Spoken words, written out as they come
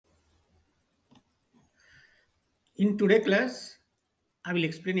In today's class, I will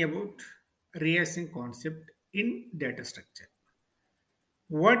explain about rehashing concept in data structure.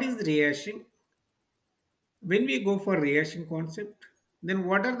 What is rehashing? When we go for rehashing concept, then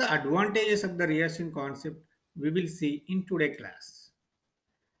what are the advantages of the rehashing concept? We will see in today's class.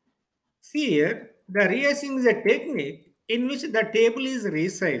 See here, the rehashing is a technique in which the table is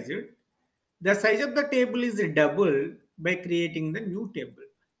resized. The size of the table is doubled by creating the new table.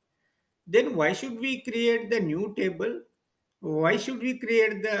 Then why should we create the new table? Why should we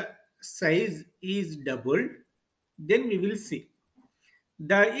create the size is doubled? Then we will see.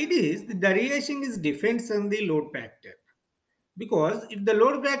 The relation is depends on the load factor. Because if the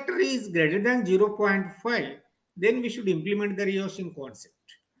load factor is greater than zero point 0.5, then we should implement the rehearsing concept.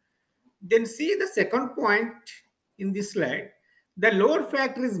 Then see the second point in this slide. The load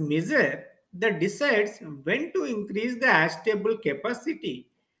factor is measured that decides when to increase the hash table capacity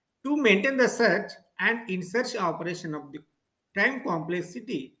to maintain the search and insert operation of the time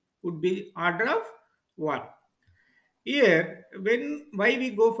complexity would be order of 1. Here, when why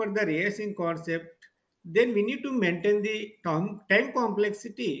we go for the racing concept, then we need to maintain the time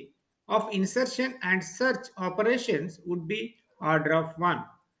complexity of insertion and search operations would be order of 1.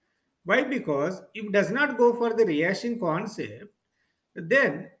 Why? Because if does not go for the rehashing concept,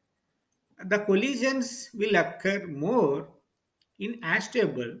 then the collisions will occur more in hash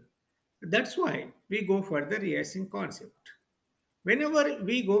table. That's why we go for the rehashing concept. Whenever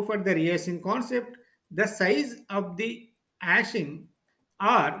we go for the rehashing concept, the size of the hashing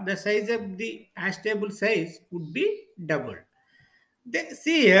or the size of the hash table size would be doubled. Then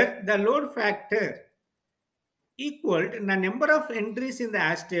see here the load factor equal to the number of entries in the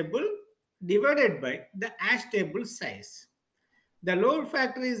hash table divided by the hash table size. The load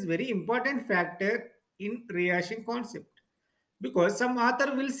factor is very important factor in rehashing concept because some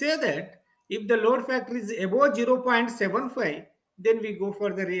author will say that if the load factor is above 0.75, then we go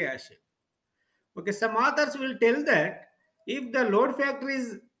for the rehashing. Okay, some authors will tell that if the load factor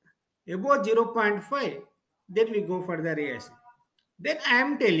is above zero point 0.5, then we go for the rehashing. Then I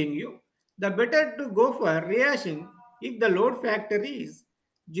am telling you the better to go for rehashing if the load factor is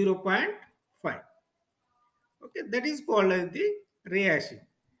zero point 0.5. Okay, that is called as the rehashing.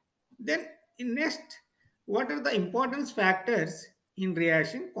 Then in next, what are the importance factors in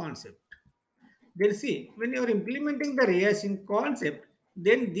rehashing concept? Then see, when you are implementing the rehashing concept,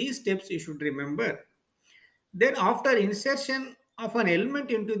 then these steps you should remember. Then after insertion of an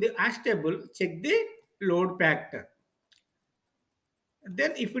element into the hash table, check the load factor.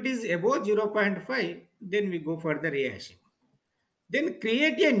 Then if it is above zero point 0.5, then we go for the rehashing. Then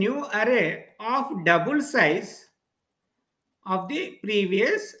create a new array of double size of the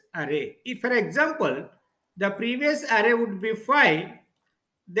previous array. If for example, the previous array would be 5,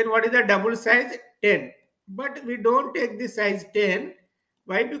 then what is the double size? 10. But we don't take the size 10.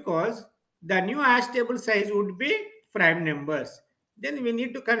 Why? Because the new hash table size would be prime numbers. Then we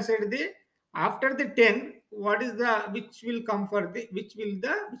need to consider the after the 10, what is the which will come for the which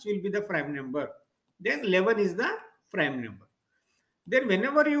will be the prime number. Then 11 is the prime number. Then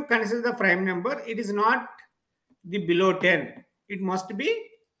whenever you consider the prime number, it is not the below 10. It must be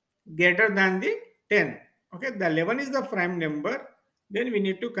greater than the 10. Okay, the 11 is the prime number. Then we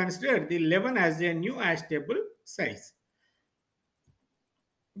need to consider the 11 as a new hash table size.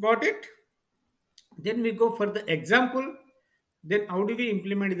 Got it? Then we go for the example. Then how do we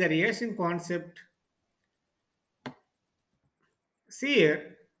implement the rehashing concept? See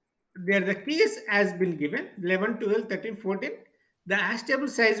here, there the keys has been given 11, 12, 13, 14. The hash table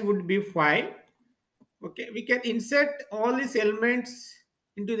size would be 5. Okay, we can insert all these elements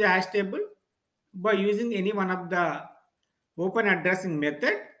into the hash table by using any one of the open addressing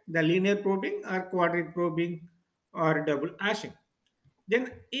method, the linear probing or quadratic probing or double hashing.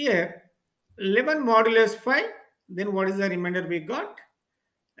 Then here 11 modulus 5, then what is the remainder we got?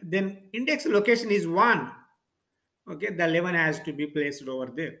 Then index location is 1. Okay, the 11 has to be placed over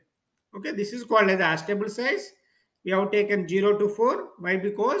there. Okay, this is called as the hash table size. We have taken 0 to 4. Why?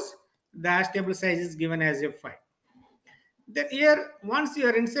 Because the hash table size is given as a 5. Then here, once you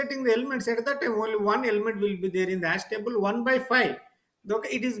are inserting the elements, at that time only one element will be there in the hash table, 1 by 5. Okay,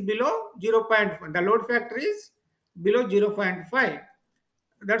 it is below 0.5. The load factor is below 0.5.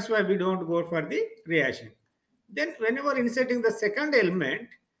 That's why we don't go for the rehashing. Then whenever inserting the second element,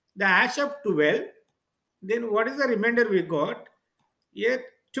 the hash of 12, then what is the remainder we got? Here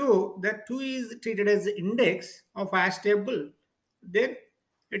 2, the 2 is treated as the index of hash table. Then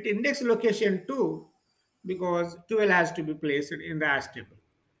at index location 2, because 12 has to be placed in the hash table.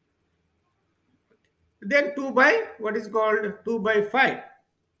 Then 2 by what is called 2 by 5.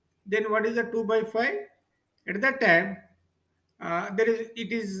 Then what is the 2 by 5? At that time, there is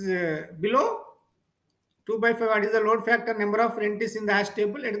it is below 2 by 5. What is the load factor number of entries in the hash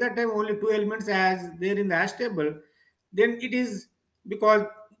table? At that time, only two elements as there in the hash table. Then it is because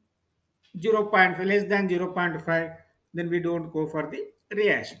zero point 0.5 less than zero point 0.5, then we don't go for the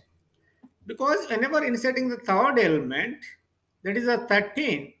rehash. Because whenever inserting the third element, that is a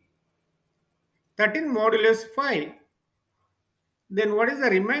 13 modulus 5, then what is the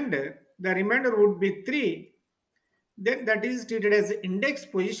remainder? The remainder would be 3. Then that is treated as the index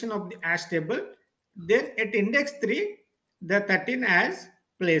position of the hash table. Then at index 3, the 13 as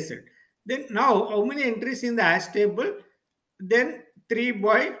placed. Then now how many entries in the hash table? Then 3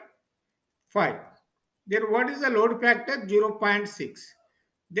 by 5. Then what is the load factor? 0.6.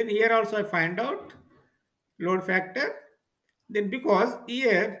 Then here also I find out load factor. Then because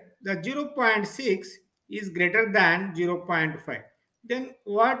here the zero point 0.6 is greater than 0.5. Then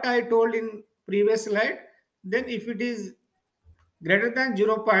what I told in previous slide, then if it is greater than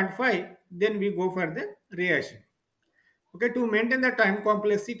zero point 0.5, then we go for the rehashing. Okay, to maintain the time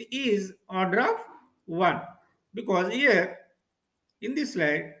complexity is order of 1, because here in this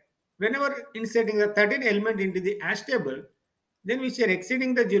slide, whenever inserting the 13 element into the hash table, then which are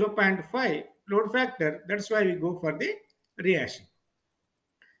exceeding the zero point 0.5 load factor, that's why we go for the rehashing.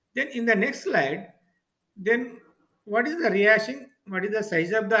 Then in the next slide, then what is the rehashing? What is the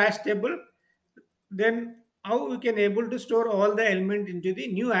size of the hash table? Then how we can able to store all the element into the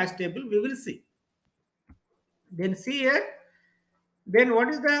new hash table, we will see. Then see here, then what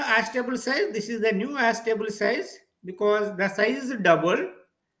is the hash table size? This is the new hash table size because the size is double.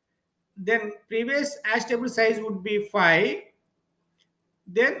 Then previous hash table size would be 5.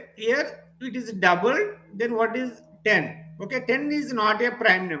 Then here it is double. Then what is 10? Okay, 10 is not a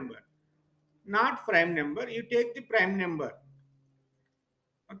prime number. Not prime number. You take the prime number.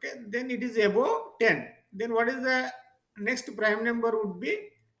 Okay, then it is above 10. Then what is the next prime number would be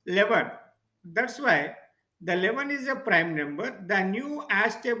 11. That's why the 11 is a prime number. The new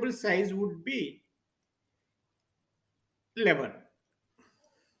hash table size would be 11.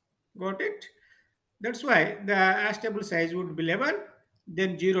 Got it? That's why the hash table size would be 11.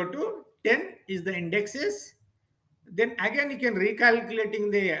 Then 0 to 10 is the indexes. Then again you can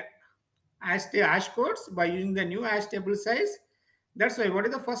recalculating the hash codes by using the new hash table size. That's why what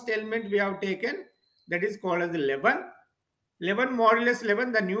is the first element we have taken? That is called as 11. 11 modulus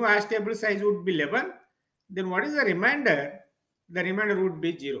 11, the new hash table size would be 11. Then what is the remainder? The remainder would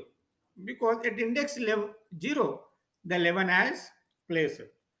be 0. Because at index 0, the 11 has placed.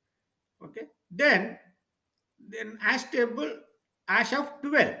 Okay. Then hash table, hash of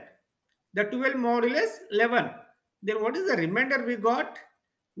 12. The 12 modulus 11. Then what is the remainder we got?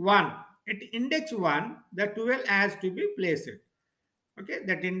 1. At index 1, the 12 has to be placed. Okay,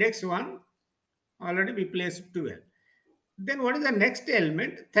 that index 1 already we placed 12. Then what is the next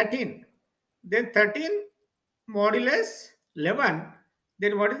element? 13. Then 13 modulus 11.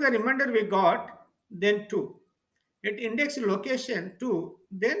 Then what is the remainder we got? Then 2. At index location 2,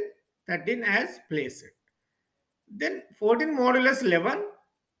 then 13 as placed. Then 14 modulus 11,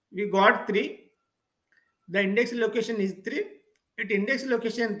 we got 3. The index location is 3. At index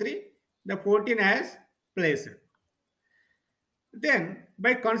location 3, the 14 as placed. Then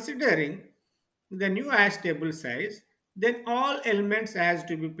by considering the new hash table size, then all elements has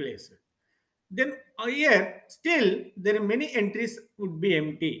to be placed. Then here still there are many entries would be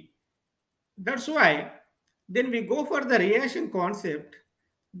empty. That's why then we go for the rehashing concept.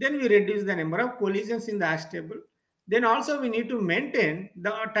 Then we reduce the number of collisions in the hash table. Then also we need to maintain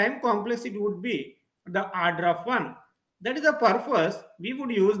the time complexity would be the order of 1. That is the purpose we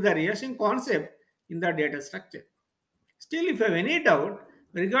would use the rehashing concept in the data structure. Still, if you have any doubt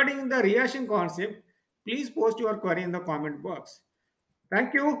regarding the rehashing concept, please post your query in the comment box.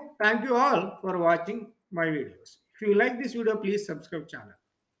 Thank you. Thank you all for watching my videos. If you like this video, please subscribe channel.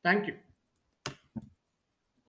 Thank you.